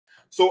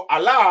So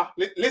Allah,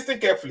 listen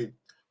carefully.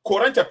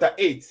 Quran chapter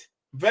 8,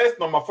 verse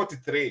number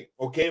 43.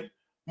 Okay,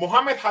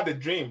 Muhammad had a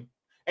dream,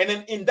 and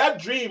then in that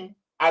dream,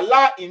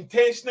 Allah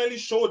intentionally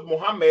showed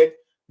Muhammad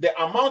the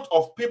amount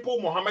of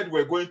people Muhammad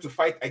were going to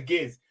fight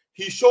against.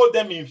 He showed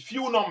them in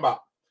few number.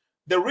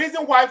 The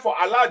reason why for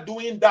Allah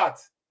doing that,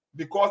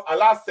 because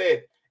Allah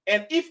said,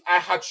 and if I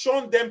had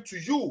shown them to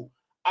you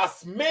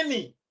as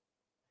many,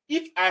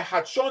 if I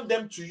had shown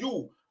them to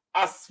you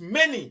as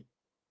many,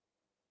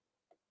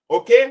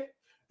 okay,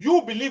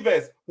 you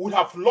believers would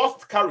have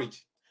lost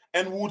courage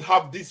and would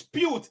have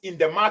dispute in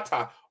the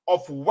matter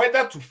of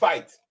whether to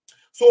fight.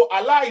 So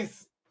Allah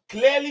is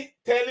clearly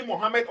telling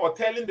Muhammad, or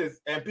telling this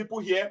people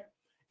here,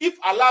 if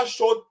Allah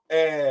showed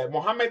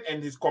Muhammad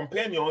and his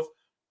companions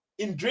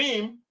in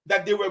dream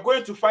that they were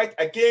going to fight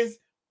against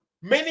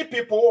many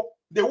people,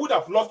 they would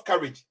have lost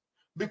courage.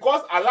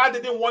 Because Allah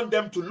didn't want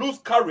them to lose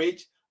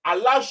courage,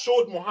 Allah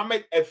showed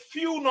Muhammad a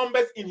few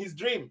numbers in his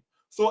dream.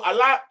 So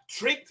Allah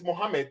tricked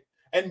Muhammad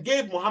and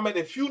gave Muhammad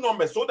a few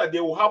numbers so that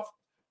they will have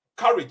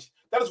courage.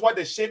 That is what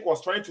the Sheikh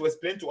was trying to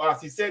explain to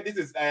us. He said this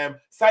is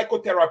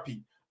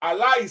psychotherapy.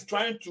 Allah is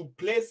trying to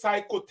play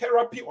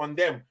psychotherapy on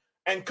them,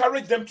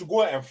 encourage them to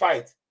go and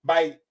fight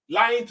by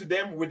lying to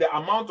them with the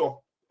amount of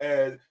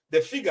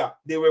the figure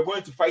they were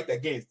going to fight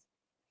against.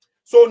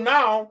 So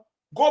now,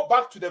 go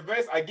back to the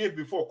verse I gave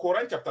before,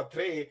 Quran chapter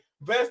 3,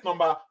 verse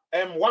number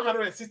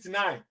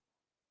 169.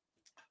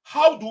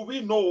 How do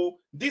we know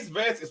this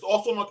verse is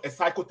also not a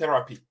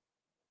psychotherapy?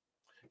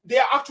 They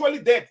are actually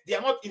dead. They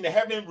are not in the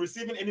heaven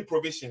receiving any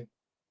provision.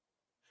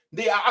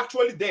 They are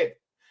actually dead.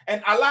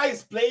 And Allah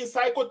is playing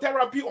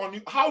psychotherapy on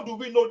you. How do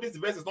we know this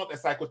verse is not a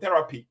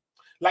psychotherapy?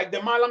 Like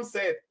the Malam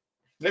said,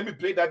 let me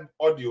play that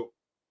audio.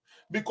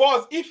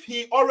 Because if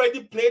he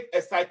already played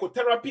a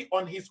psychotherapy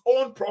on his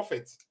own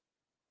prophet,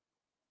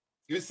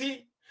 you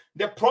see,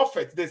 the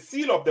prophet, the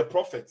seal of the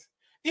prophet,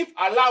 if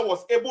Allah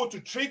was able to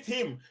treat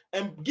him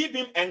and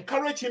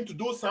encourage him to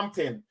do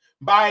something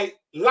by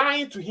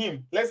lying to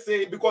him, let's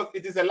say, because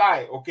it is a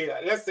lie, okay,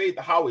 let's say it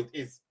how it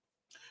is,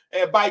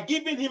 by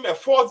giving him a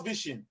false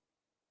vision,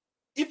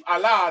 if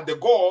Allah, the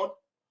God,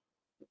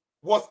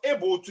 was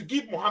able to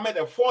give Muhammad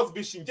a false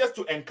vision just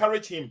to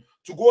encourage him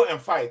to go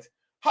and fight,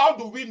 how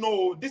do we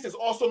know this is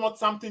also not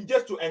something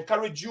just to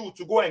encourage you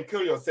to go and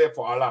kill yourself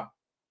for Allah?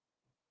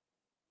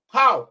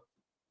 How?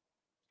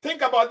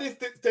 Think about this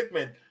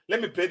statement.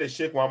 Let me play the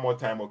Sheikh one more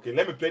time, okay?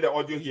 Let me play the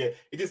audio here.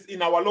 It is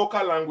in our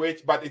local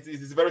language, but it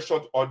is very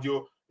short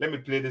audio. Let me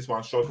play this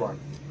one, short one.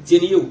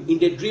 In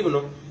the dream,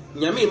 no,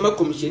 nyame ma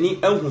komisheni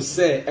ehu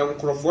se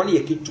enkrofo na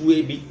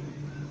yeketuwe bi.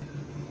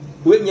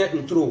 We nya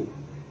intro.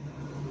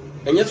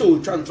 Enye so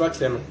utwa ntro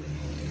akere no.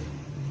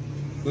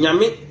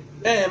 Nyame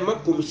ma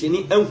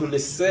komisheni ehu ne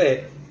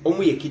se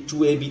omo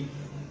yeketuwe bi.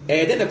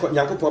 De na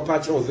Yakobọ pa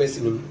akere verse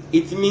no.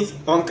 It means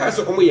on ka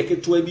so omo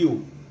yeketuwe bi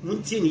o.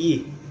 Muntie ni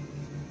ye.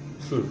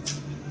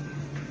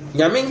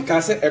 Nyame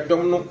nka se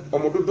edom no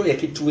omododo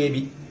yeketuwe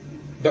bi.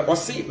 Be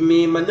osi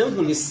me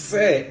manahu ni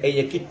se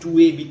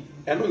yeketuwe bi.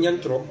 Eno nya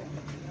ntro.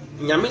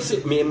 Nyame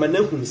se me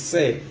manahu ni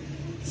se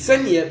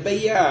sene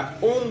be ya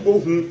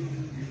ongohu.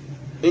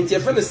 Enti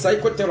efe ne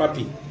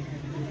psychotherapy.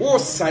 Wo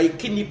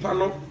psyche nipa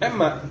no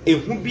ema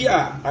ehu bi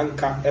a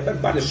anka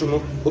ebeba ne so no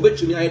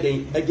obetumi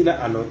ayeden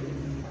agina ano.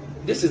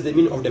 This is the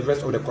meaning of the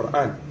verse of the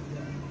Quran.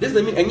 This is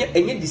the meaning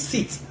enye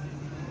deceit.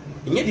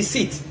 Enye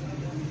deceit.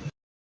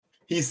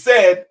 He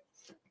said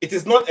it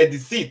is not a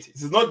deceit. It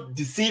is not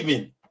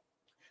deceiving.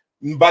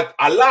 But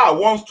Allah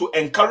wants to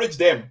encourage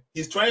them.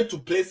 He's trying to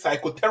play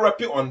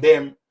psychotherapy on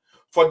them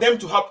for them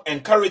to have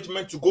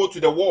encouragement to go to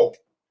the war.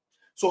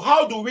 So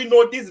how do we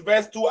know this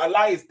verse 2?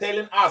 Allah is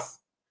telling us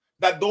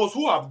that those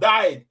who have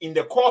died in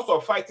the course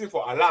of fighting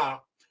for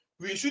Allah,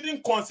 we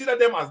shouldn't consider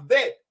them as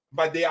dead,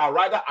 but they are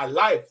rather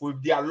alive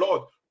with their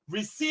Lord,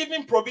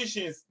 receiving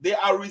provisions. They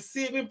are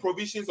receiving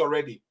provisions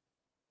already.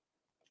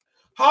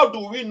 How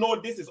do we know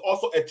this is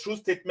also a true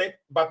statement,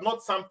 but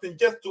not something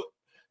just to,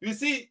 you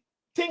see,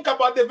 think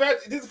about the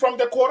verse. This is from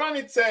the Quran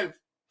itself.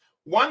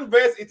 One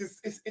verse, it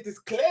is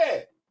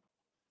clear.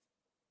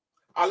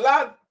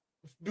 Allah,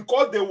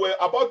 because they were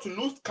about to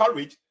lose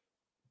courage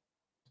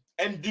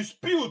and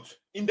dispute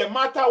in the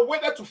matter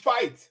whether to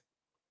fight.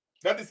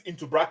 That is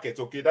into brackets,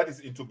 okay? That is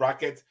into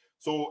brackets.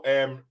 So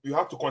you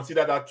have to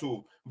consider that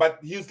too. But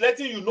he's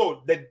letting you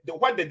know that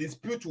what the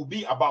dispute will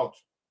be about.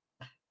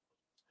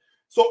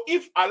 So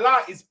if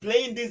Allah is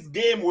playing this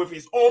game with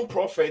his own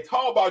prophet,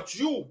 how about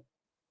you?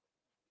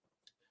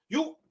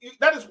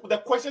 That is the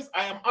questions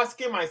I am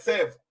asking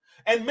myself.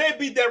 And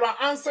maybe there are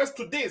answers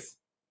to this.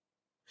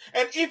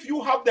 And if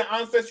you have the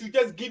answers, you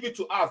just give it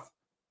to us.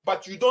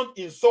 But you don't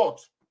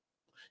insult.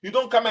 You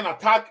don't come and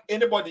attack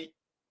anybody.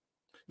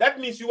 That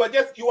means you are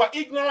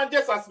ignorant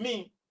just as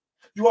me.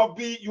 You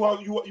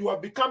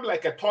have become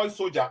like a toy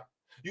soldier.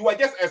 You are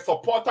just a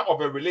supporter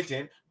of a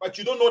religion, but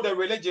you don't know the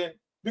religion.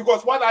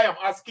 Because what I am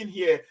asking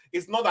here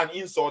is not an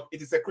insult,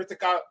 it is a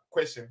critical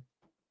question.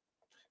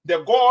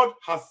 the God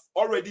has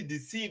already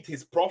deceived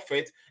his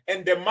prophet,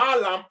 and the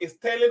Malam is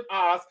telling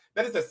us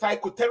that is a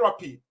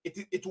psychotherapy.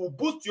 It will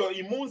boost your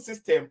immune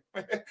system.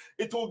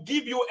 It will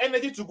give you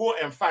energy to go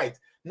and fight.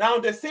 Now,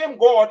 the same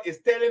God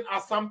is telling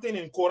us something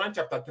in Quran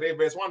chapter 3,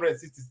 verse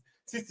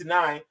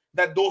 169,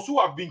 that those who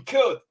have been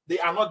killed, they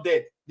are not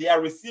dead. They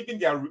are receiving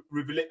their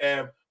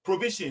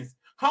provisions.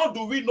 How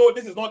do we know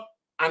this is not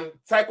an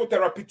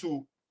psychotherapy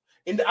too?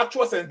 In the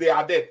actual sense, they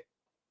are dead.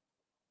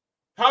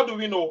 How do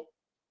we know?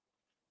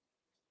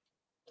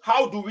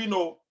 How do we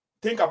know?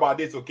 Think about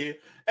this, okay?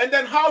 And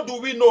then how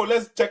do we know?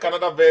 Let's check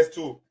another verse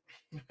too.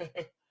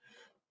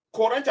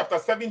 Quran chapter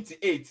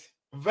 78,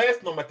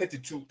 verse number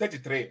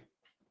 33.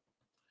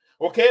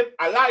 Okay,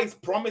 Allah is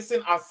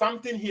promising us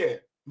something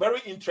here.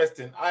 Very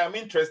interesting. I am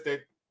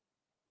interested.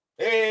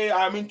 Hey,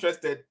 I am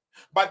interested.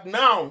 But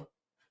now,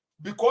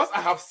 because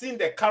I have seen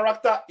the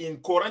character in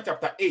Quran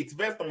chapter 8,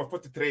 verse number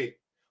 43,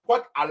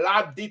 what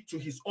Allah did to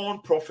his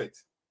own prophet.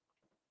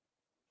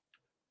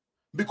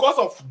 Because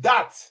of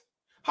that,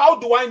 how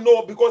do I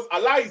know? Because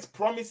Allah is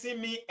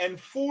promising me and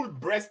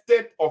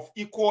full-breasted of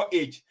equal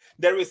age.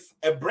 There is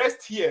a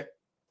breast here,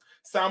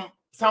 some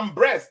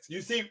breast.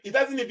 You see, it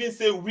doesn't even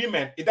say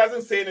women. It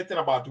doesn't say anything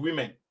about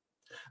women.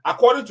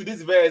 According to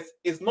this verse,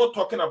 it's not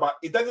talking about,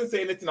 it doesn't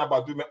say anything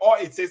about women. Or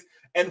it says,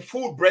 and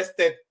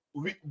full-breasted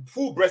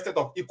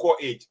of equal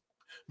age.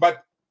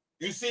 But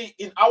you see,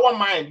 in our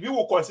mind, we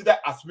will consider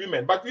as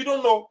women. But we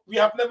don't know. We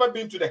have never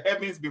been to the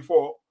heavens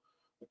before.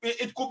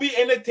 It could be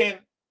anything.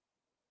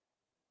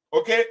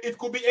 Okay, it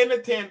could be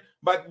anything,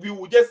 but we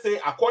will just say,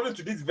 according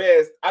to this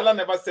verse, Allah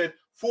never said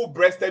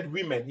full-breasted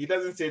women. He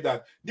doesn't say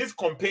that. This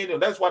companion,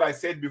 that's what I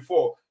said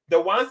before.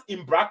 The ones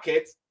in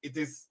brackets, it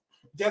is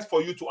just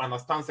for you to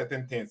understand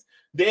certain things.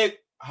 They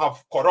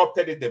have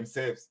corrupted it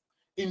themselves.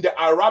 In the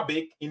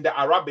Arabic,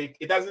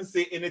 it doesn't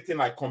say anything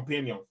like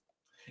companions.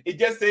 It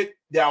just said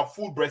they are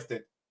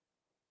full-breasted.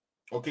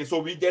 Okay, so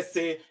we just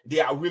say they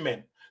are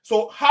women.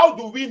 So how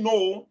do we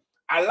know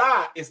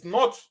Allah is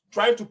not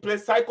trying to play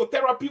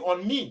psychotherapy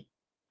on me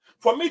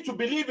for me to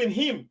believe in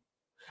him?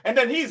 And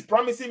then he is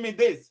promising me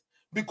this,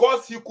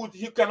 because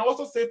he can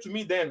also say to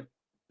me then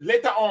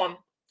later on,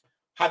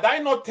 had I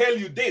not tell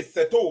you this,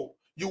 Seto,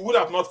 you would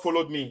have not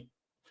followed me.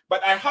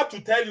 But I had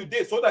to tell you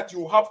this so that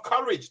you have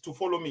courage to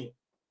follow me.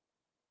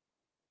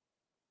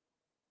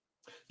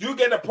 Do you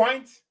get the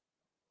point?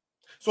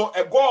 So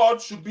a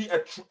God should be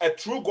a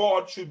true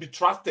God should be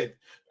trusted.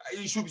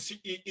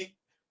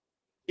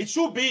 It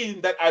should be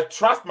that I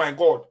trust my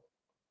God.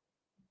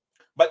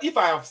 But if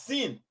I have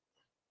seen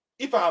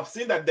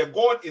that the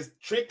God is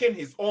tricking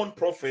his own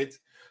prophet,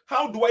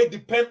 how do I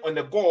depend on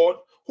a God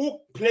who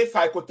plays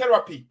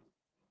psychotherapy?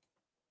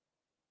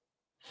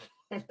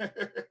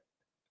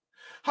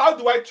 How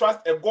do I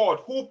trust a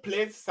God who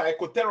plays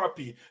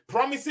psychotherapy,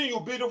 promising you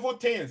beautiful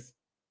things?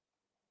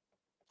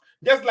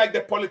 Just like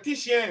the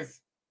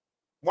politicians,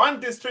 one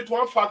district,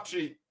 one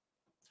factory.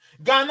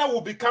 Ghana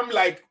will become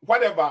like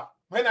whatever.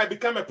 When I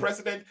become a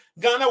president,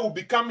 Ghana will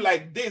become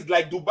like this,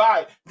 like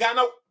Dubai.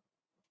 Ghana,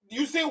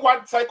 you see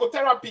what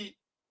psychotherapy?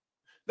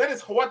 That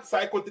is what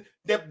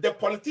the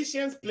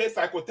politicians play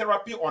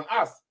psychotherapy on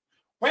us.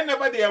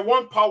 Whenever they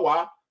want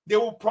power, they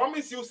will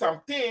promise you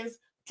some things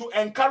to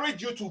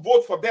encourage you to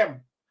vote for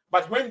them.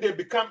 But when they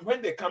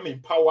come in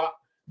power,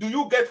 do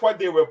you get what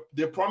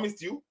they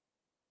promised you?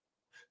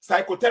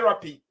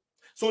 Psychotherapy.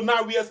 So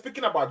now we are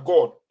speaking about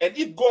God. And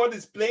if God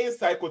is playing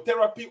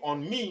psychotherapy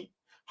on me,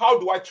 how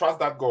do I trust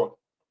that God?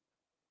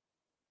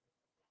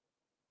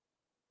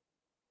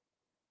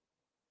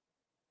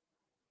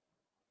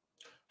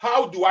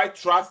 How do I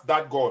trust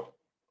that God?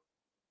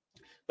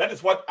 That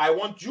is what I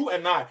want you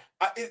and I.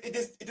 It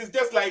is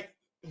just like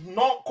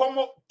no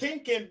common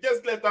thinking.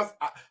 Just let us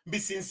be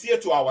sincere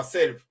to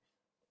ourselves.